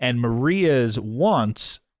 And Maria's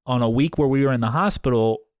wants on a week where we were in the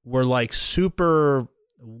hospital were like super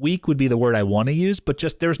weak would be the word I want to use, but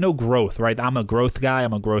just there's no growth, right? I'm a growth guy.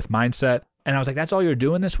 I'm a growth mindset. And I was like, that's all you're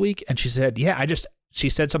doing this week? And she said, yeah, she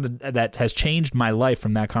said something that has changed my life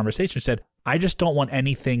from that conversation. She said, I just don't want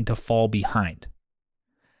anything to fall behind.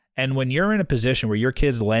 And when you're in a position where your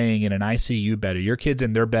kid's laying in an ICU bed or your kid's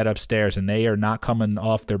in their bed upstairs and they are not coming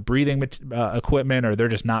off their breathing equipment or they're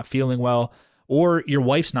just not feeling well, or your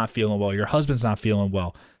wife's not feeling well, your husband's not feeling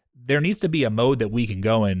well, there needs to be a mode that we can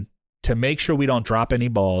go in to make sure we don't drop any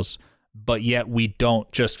balls, but yet we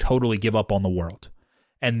don't just totally give up on the world.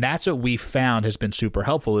 And that's what we found has been super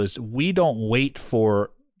helpful is we don't wait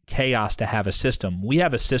for chaos to have a system. We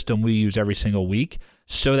have a system we use every single week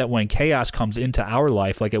so that when chaos comes into our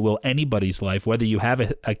life, like it will anybody's life, whether you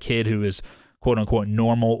have a kid who is quote unquote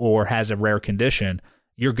normal or has a rare condition,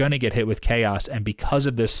 you're going to get hit with chaos. And because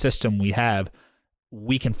of this system we have,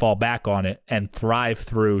 we can fall back on it and thrive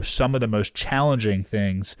through some of the most challenging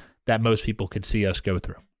things that most people could see us go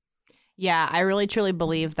through. Yeah, I really truly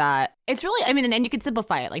believe that it's really, and you can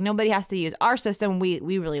simplify it. Like nobody has to use our system. We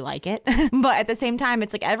really like it. But at the same time,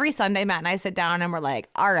 it's like every Sunday, Matt and I sit down and we're like,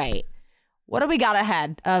 all right, what do we got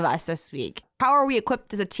ahead of us this week? How are we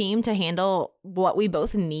equipped as a team to handle what we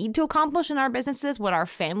both need to accomplish in our businesses, what our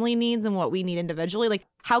family needs and what we need individually? Like,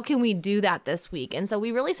 how can we do that this week? And so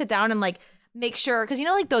we really sit down and like make sure, because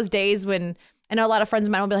like those days when I know a lot of friends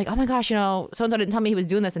of mine will be like, oh my gosh, so-and-so didn't tell me he was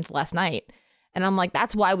doing this until last night. And I'm like,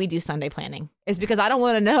 that's why we do Sunday planning. It's because I don't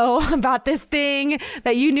want to know about this thing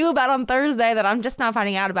that you knew about on Thursday that I'm just not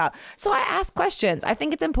finding out about. So I ask questions. I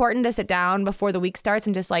think it's important to sit down before the week starts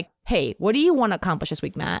and just like, hey, what do you want to accomplish this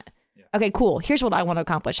week, Matt? Yeah. Okay, cool. Here's what I want to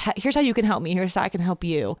accomplish. Here's how you can help me. Here's how I can help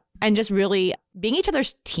you. And just really being each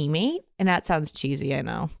other's teammate. And that sounds cheesy, I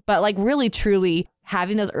know. But like really, truly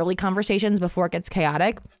having those early conversations before it gets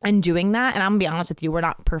chaotic and doing that. And I'm going to be honest with you, we're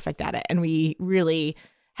not perfect at it. And we really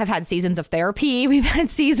have had seasons of therapy. We've had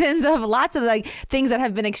seasons of lots of like things that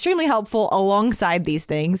have been extremely helpful alongside these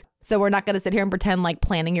things. So we're not going to sit here and pretend like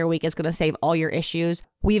planning your week is going to save all your issues.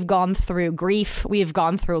 We've gone through grief. We've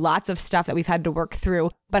gone through lots of stuff that we've had to work through.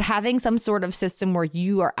 But having some sort of system where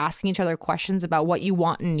you are asking each other questions about what you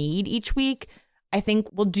want and need each week, I think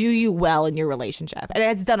will do you well in your relationship. And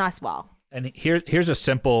it's done us well. And here's a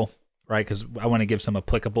simple, right? Because I want to give some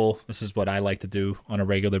applicable. This is what I like to do on a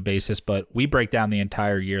regular basis, but we break down the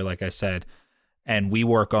entire year, like I said, and we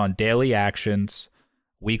work on daily actions,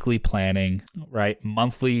 weekly planning, right?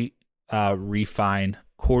 Monthly refine,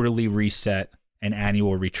 quarterly reset, and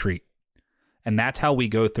annual retreat. And that's how we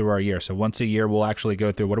go through our year. So once a year, we'll actually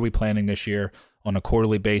go through what are we planning this year on a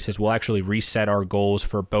quarterly basis. We'll actually reset our goals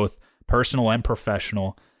for both personal and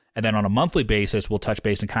professional. And then on a monthly basis, we'll touch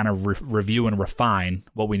base and kind of review and refine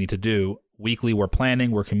what we need to do. Weekly, we're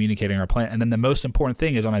planning, we're communicating our plan. And then the most important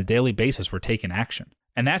thing is on a daily basis, we're taking action.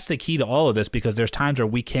 And that's the key to all of this because there's times where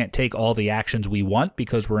we can't take all the actions we want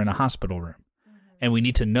because we're in a hospital room. And we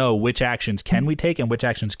need to know which actions can we take and which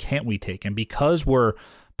actions can't we take. And because we're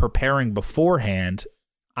preparing beforehand,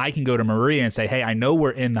 I can go to Maria and say, hey, I know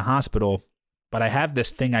we're in the hospital, but I have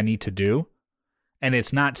this thing I need to do. And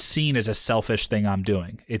it's not seen as a selfish thing I'm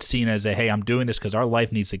doing. It's seen as hey, I'm doing this because our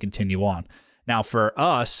life needs to continue on. Now, for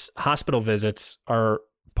us, hospital visits are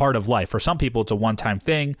part of life. For some people, it's a one-time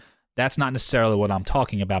thing. That's not necessarily what I'm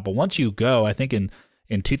talking about. But once you go, I think in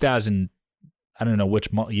 2000, I don't know which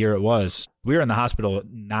year it was, we were in the hospital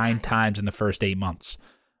 9 times in the first 8 months,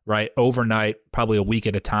 right? Overnight, probably a week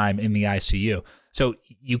at a time in the ICU. So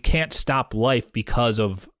you can't stop life because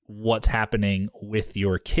of what's happening with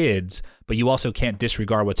your kids, but you also can't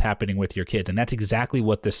disregard what's happening with your kids. And that's exactly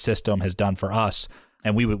what this system has done for us.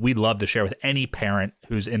 And we'd love to share with any parent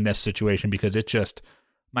who's in this situation, because it just,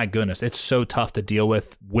 my goodness, it's so tough to deal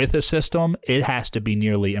with a system. It has to be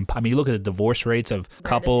nearly, I mean, you look at the divorce rates of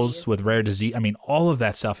couples with rare disease. I mean, all of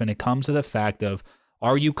that stuff. And it comes to the fact of,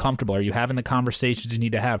 are you comfortable? Are you having the conversations you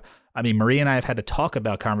need to have? I mean, Maria and I have had to talk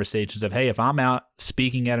about conversations of, hey, if I'm out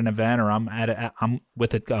speaking at an event or I'm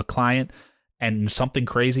with a client and something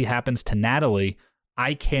crazy happens to Natalie,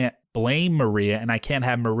 I can't blame Maria, and I can't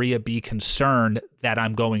have Maria be concerned that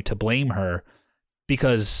I'm going to blame her,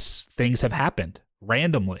 because things have happened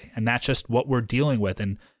randomly, and that's just what we're dealing with.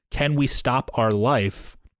 And can we stop our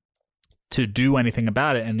life to do anything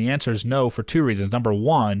about it? And the answer is no, for two reasons. Number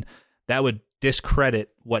one, that would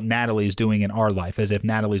discredit what Natalie's doing in our life, as if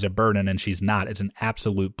Natalie's a burden, and she's not. It's an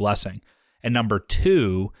absolute blessing. And number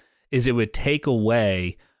two is it would take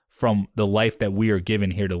away from the life that we are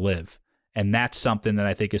given here to live. And that's something that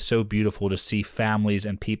I think is so beautiful to see families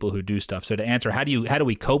and people who do stuff. So to answer, how do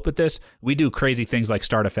we cope with this? We do crazy things like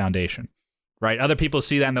start a foundation, right? Other people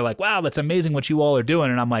see that and they're like, wow, that's amazing what you all are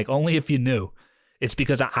doing. And I'm like, only if you knew. It's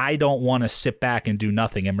because I don't want to sit back and do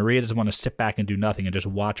nothing. And Maria doesn't want to sit back and do nothing and just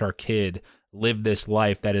watch our kid live this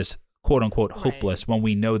life that is quote unquote hopeless, when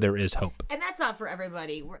we know there is hope. And that's not for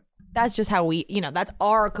everybody. That's just how we, that's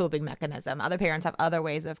our coping mechanism. Other parents have other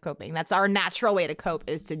ways of coping. That's our natural way to cope,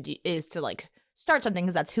 is to like start something,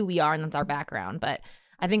 because that's who we are and that's our background. But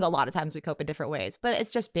I think a lot of times we cope in different ways. But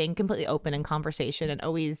it's just being completely open in conversation and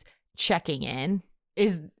always checking in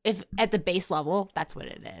is, if at the base level, that's what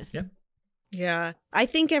it is. Yep. Yeah. I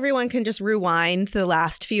think everyone can just rewind the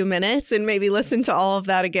last few minutes and maybe listen to all of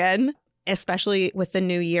that again, especially with the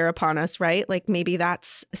new year upon us, right? Like maybe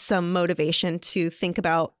that's some motivation to think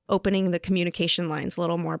about opening the communication lines a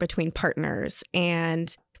little more between partners,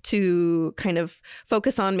 and to kind of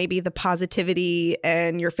focus on maybe the positivity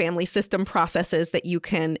and your family system processes that you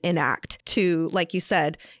can enact to, like you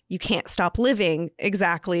said, you can't stop living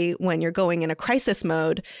exactly when you're going in a crisis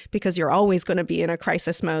mode, because you're always going to be in a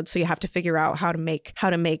crisis mode. So you have to figure out how to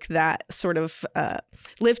make that sort of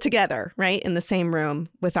live together, right, in the same room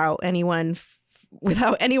without anyone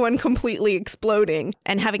completely exploding,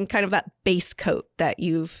 and having kind of that base coat that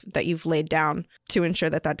you've laid down to ensure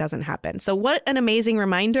that doesn't happen. So what an amazing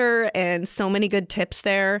reminder, and so many good tips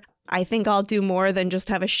there. I think I'll do more than just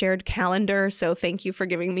have a shared calendar. So thank you for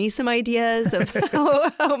giving me some ideas of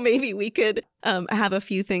how maybe we could have a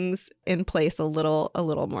few things in place a little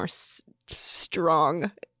more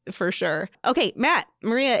strong. For sure. Okay, Matt,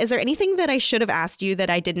 Maria, is there anything that I should have asked you that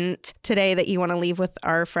I didn't today that you want to leave with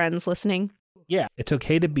our friends listening? Yeah, it's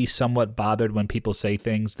okay to be somewhat bothered when people say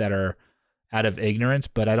things that are out of ignorance,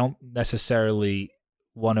 but I don't necessarily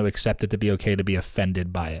want to accept it to be okay to be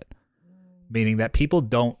offended by it. Meaning that people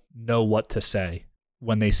don't know what to say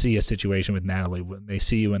when they see a situation with Natalie, when they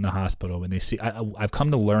see you in the hospital, when they see, I've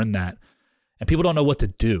come to learn that, and people don't know what to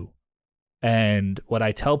do. And what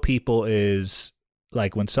I tell people is,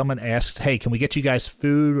 like, when someone asks, hey, can we get you guys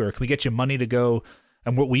food, or can we get you money to go?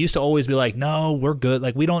 And we used to always be like, no, we're good.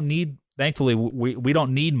 Like, we don't need, thankfully, we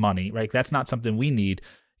don't need money, right? That's not something we need.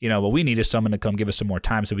 What we need is someone to come give us some more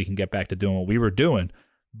time so we can get back to doing what we were doing.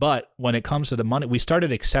 But when it comes to the money, we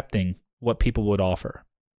started accepting what people would offer,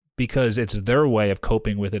 because it's their way of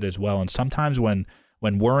coping with it as well. And sometimes when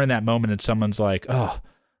we're in that moment and someone's like, oh,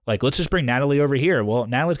 like, let's just bring Natalie over here. Well,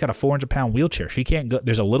 Natalie's got a 400-pound wheelchair. She can't go.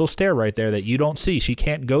 There's a little stair right there that you don't see. She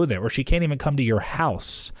can't go there, or she can't even come to your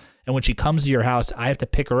house. And when she comes to your house, I have to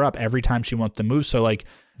pick her up every time she wants to move. So like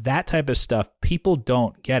that type of stuff, people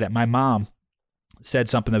don't get it. My mom said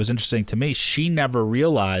something that was interesting to me. She never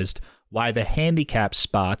realized why the handicap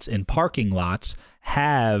spots in parking lots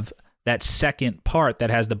have that second part that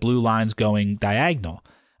has the blue lines going diagonal,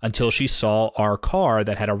 until she saw our car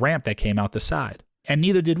that had a ramp that came out the side. And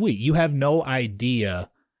neither did we. You have no idea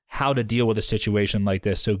how to deal with a situation like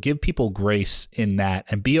this. So give people grace in that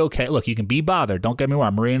and be okay. Look, you can be bothered. Don't get me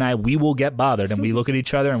wrong. Maria and I, we will get bothered, and we look at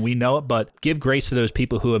each other and we know it, but give grace to those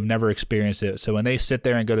people who have never experienced it. So when they sit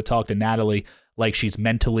there and go to talk to Natalie like she's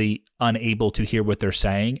mentally unable to hear what they're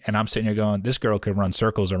saying, and I'm sitting here going, this girl could run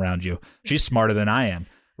circles around you. She's smarter than I am.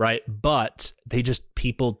 Right. But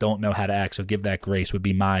people don't know how to act. So give that grace would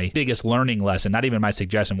be my biggest learning lesson. Not even my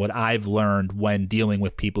suggestion, what I've learned when dealing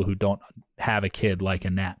with people who don't have a kid like a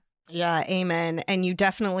Nat. Yeah, amen. And you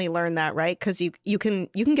definitely learn that, right? Because you can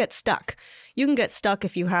get stuck. You can get stuck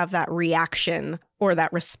if you have that reaction or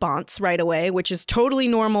that response right away, which is totally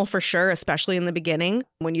normal for sure, especially in the beginning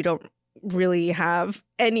when you don't really have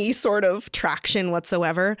any sort of traction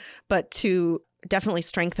whatsoever. But to definitely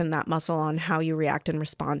strengthen that muscle on how you react and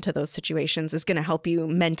respond to those situations is going to help you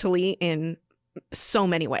mentally in so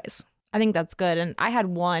many ways. I think that's good. And I had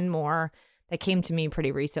one more that came to me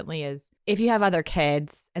pretty recently is if you have other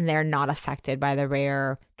kids and they're not affected by the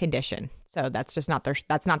rare condition. So that's just not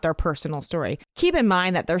their personal story. Keep in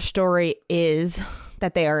mind that their story is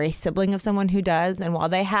that they are a sibling of someone who does. And while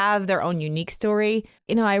they have their own unique story,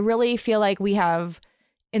 I really feel like we have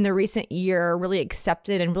in the recent year really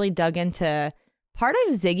accepted and really dug into part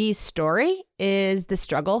of Ziggy's story is the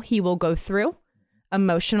struggle he will go through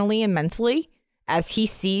emotionally and mentally as he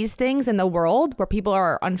sees things in the world where people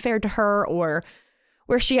are unfair to her or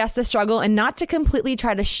where she has to struggle, and not to completely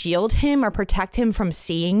try to shield him or protect him from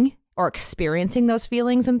seeing or experiencing those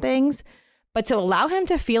feelings and things, but to allow him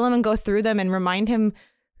to feel them and go through them and remind him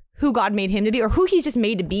who God made him to be or who he's just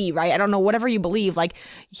made to be, right? I don't know, whatever you believe, like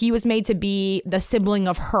he was made to be the sibling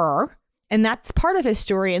of her, and that's part of his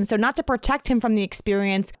story. And so not to protect him from the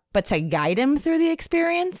experience, but to guide him through the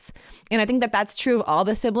experience. And I think that that's true of all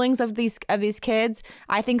the siblings of these kids.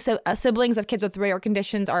 I think so. Siblings of kids with rare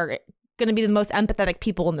conditions are going to be the most empathetic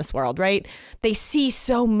people in this world, right? They see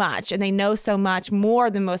so much and they know so much more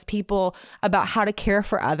than most people about how to care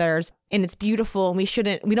for others. And it's beautiful. And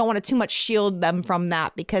we don't want to too much shield them from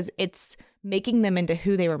that because it's making them into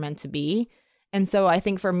who they were meant to be. And so I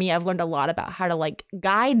think for me, I've learned a lot about how to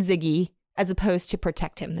guide Ziggy as opposed to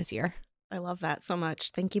protect him this year. I love that so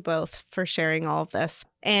much. Thank you both for sharing all of this.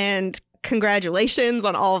 And congratulations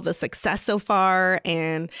on all of the success so far.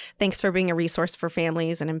 And thanks for being a resource for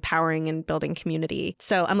families and empowering and building community.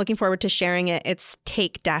 So I'm looking forward to sharing it. It's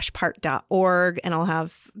take-part.org, and I'll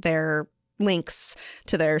have their links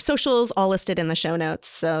to their socials all listed in the show notes.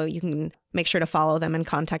 So you can make sure to follow them and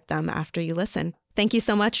contact them after you listen. Thank you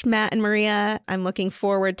so much, Matt and Maria. I'm looking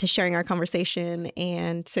forward to sharing our conversation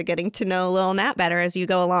and to getting to know little Nat better as you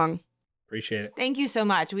go along. Appreciate it. Thank you so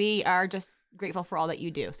much. We are just grateful for all that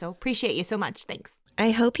you do. So appreciate you so much. Thanks.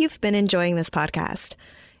 I hope you've been enjoying this podcast.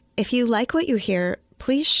 If you like what you hear,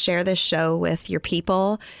 please share this show with your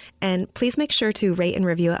people, and please make sure to rate and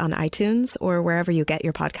review it on iTunes or wherever you get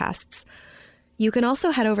your podcasts. You can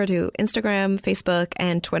also head over to Instagram, Facebook,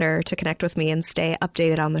 and Twitter to connect with me and stay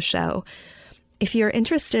updated on the show. If you're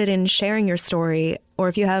interested in sharing your story, or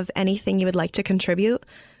if you have anything you would like to contribute,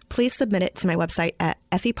 please submit it to my website at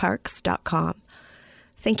PYROXD-1.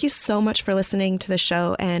 Thank you so much for listening to the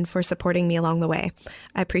show and for supporting me along the way.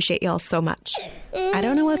 I appreciate y'all so much. I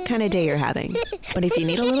don't know what kind of day you're having, but if you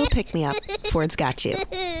need a little pick-me-up, Ford's got you.